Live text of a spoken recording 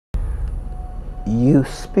You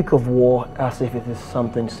speak of war as if it is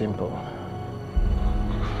something simple.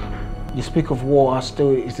 You speak of war as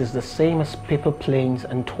though it is the same as paper planes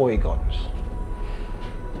and toy guns.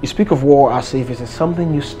 You speak of war as if it is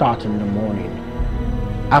something you start in the morning,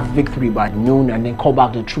 have victory by noon, and then call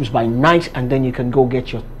back the troops by night, and then you can go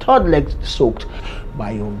get your third leg soaked by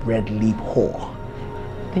your red leaf whore.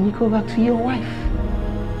 Then you go back to your wife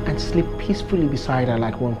and sleep peacefully beside her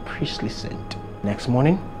like one priestly saint. Next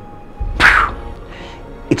morning,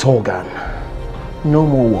 it's all gone. No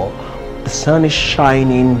more war. The sun is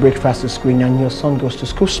shining, breakfast is green, and your son goes to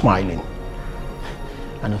school smiling.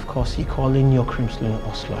 And of course, you call in your crimson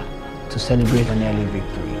hustler to celebrate an early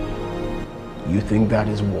victory. You think that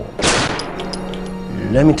is war?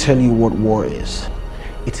 Let me tell you what war is.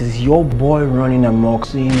 It is your boy running amok,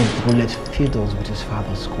 seeing a bullet fiddles with his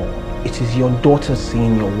father's skull. It is your daughter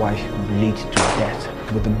seeing your wife bleed to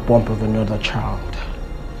death with the bump of another child.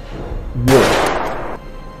 War.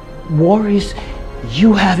 War is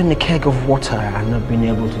you having a keg of water and not being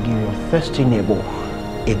able to give your thirsty neighbor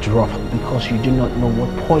a drop because you do not know what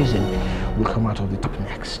poison will come out of the tap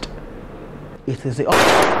next. It is the